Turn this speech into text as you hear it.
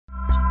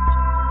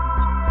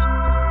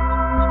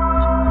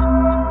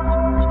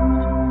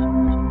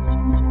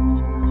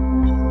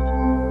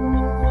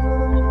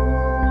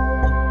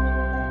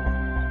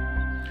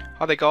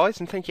Hi there guys,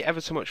 and thank you ever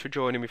so much for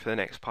joining me for the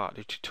next part of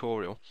the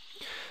tutorial.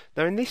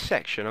 Now in this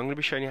section I'm going to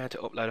be showing you how to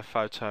upload a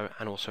photo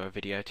and also a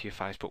video to your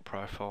Facebook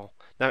profile.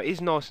 Now it is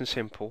nice and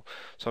simple,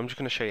 so I'm just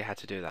going to show you how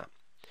to do that.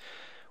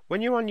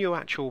 When you're on your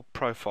actual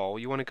profile,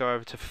 you want to go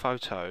over to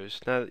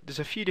Photos. Now there's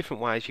a few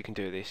different ways you can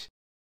do this.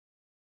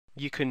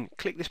 You can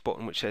click this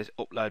button which says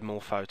Upload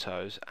More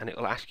Photos, and it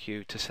will ask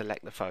you to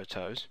select the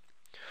photos.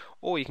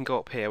 Or you can go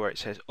up here where it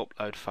says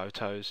Upload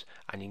Photos,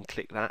 and you can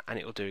click that and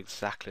it will do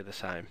exactly the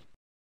same.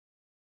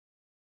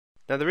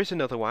 Now there is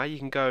another way. You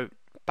can go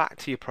back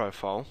to your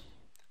profile,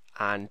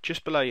 and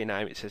just below your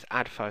name it says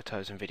add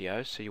photos and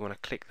videos, so you want to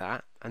click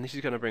that, and this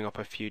is going to bring up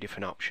a few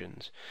different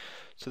options.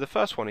 So the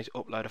first one is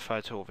upload a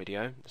photo or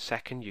video, the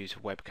second use a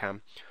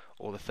webcam,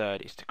 or the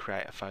third is to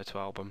create a photo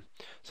album.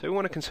 So we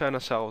want to concern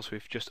ourselves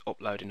with just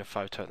uploading a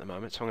photo at the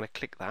moment, so I'm going to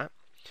click that,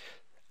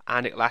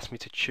 and it will ask me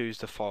to choose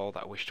the file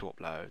that I wish to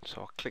upload,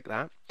 so I'll click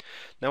that.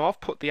 Now I've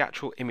put the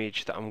actual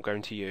image that I'm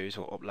going to use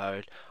or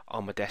upload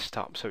on my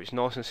desktop, so it's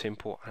nice and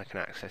simple and I can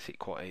access it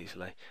quite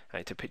easily.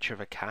 And it's a picture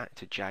of a cat,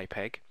 it's a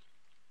JPEG,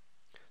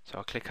 so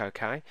I'll click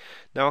OK.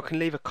 Now I can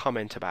leave a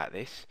comment about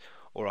this,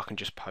 or I can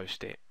just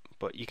post it,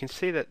 but you can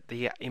see that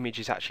the image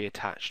is actually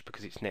attached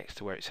because it's next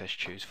to where it says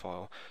choose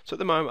file. So at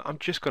the moment I'm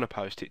just going to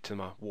post it to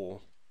my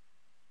wall.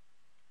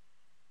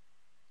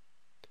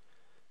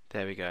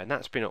 There we go, and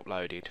that's been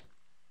uploaded.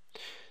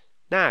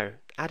 Now,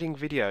 adding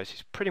videos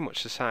is pretty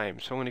much the same,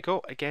 so I'm going to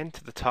go again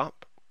to the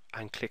top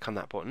and click on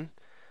that button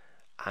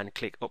and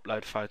click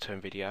upload photo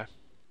and video.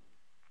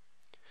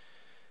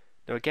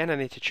 Now again I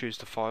need to choose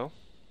the file,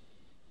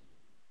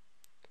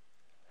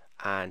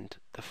 and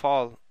the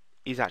file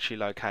is actually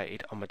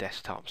located on my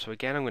desktop, so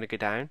again I'm going to go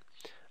down,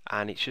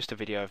 and it's just a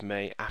video of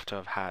me after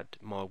I've had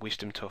my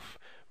wisdom tooth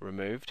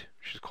removed,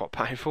 which is quite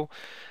painful.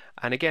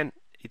 And again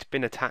it's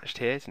been attached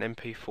here, it's an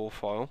MP4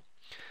 file,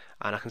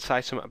 and I can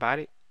say something about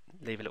it,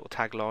 leave a little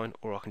tagline,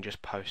 or I can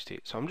just post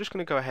it. So I'm just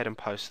going to go ahead and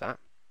post that,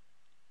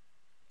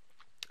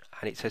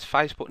 and it says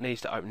Facebook needs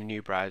to open a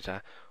new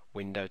browser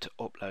window to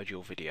upload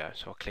your video,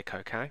 so I'll click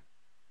OK.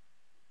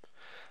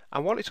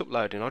 And while it's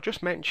uploading, I'll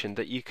just mention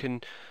that you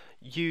can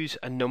use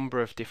a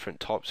number of different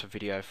types of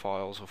video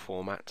files or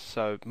formats.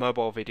 So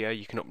mobile video,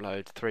 you can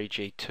upload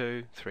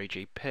 3GP,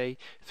 3GP,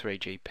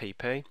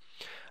 3GPP.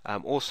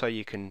 Also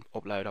you can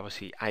upload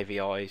obviously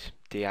AVIs,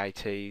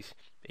 DATs,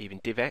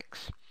 even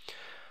DivX.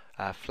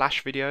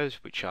 Flash videos,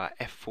 which are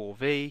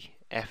F4V,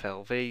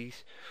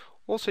 FLVs.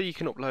 Also you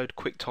can upload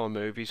QuickTime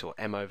movies or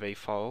MOV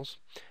files,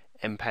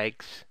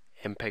 MPEGs,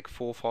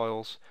 MPEG-4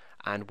 files,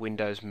 and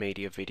Windows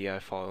Media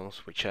Video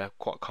files, which are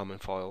quite common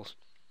files.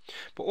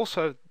 But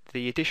also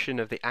the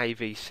addition of the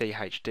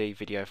AVCHD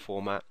video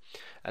format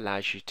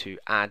allows you to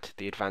add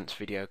the advanced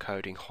video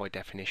coding high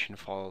definition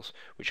files,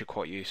 which are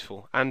quite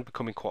useful and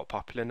becoming quite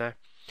popular now.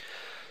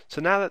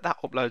 So now that that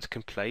upload's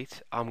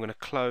complete, I'm going to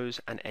close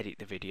and edit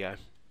the video.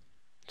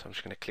 So I'm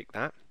just going to click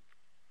that.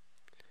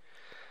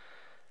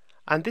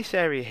 And this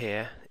area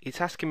here,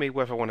 it's asking me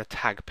whether I want to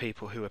tag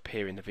people who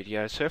appear in the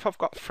video. So if I've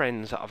got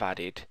friends that I've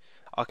added,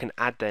 I can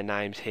add their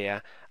names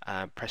here,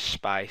 press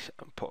space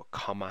and put a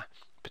comma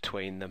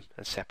between them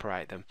and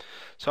separate them.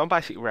 So I'm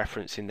basically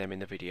referencing them in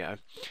the video.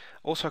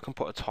 Also I can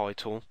put a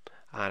title,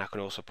 and I can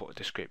also put a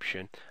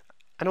description.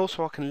 And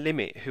also I can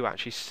limit who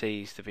actually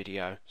sees the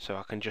video, so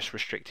I can just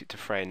restrict it to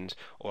friends,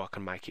 or I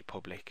can make it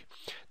public.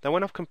 Now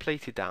when I've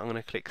completed that, I'm going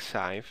to click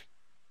save,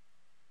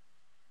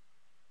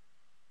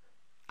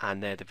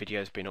 and there the video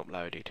has been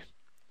uploaded.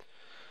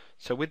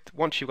 So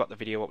once you've got the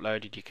video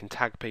uploaded, you can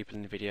tag people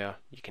in the video,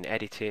 you can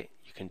edit it,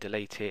 you can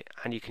delete it,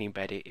 and you can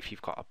embed it. If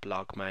you've got a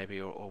blog maybe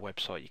or a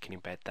website, you can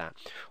embed that.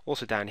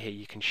 Also down here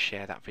you can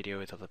share that video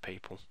with other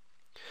people.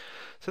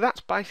 So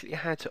that's basically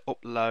how to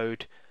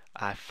upload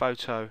a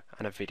photo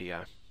and a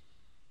video.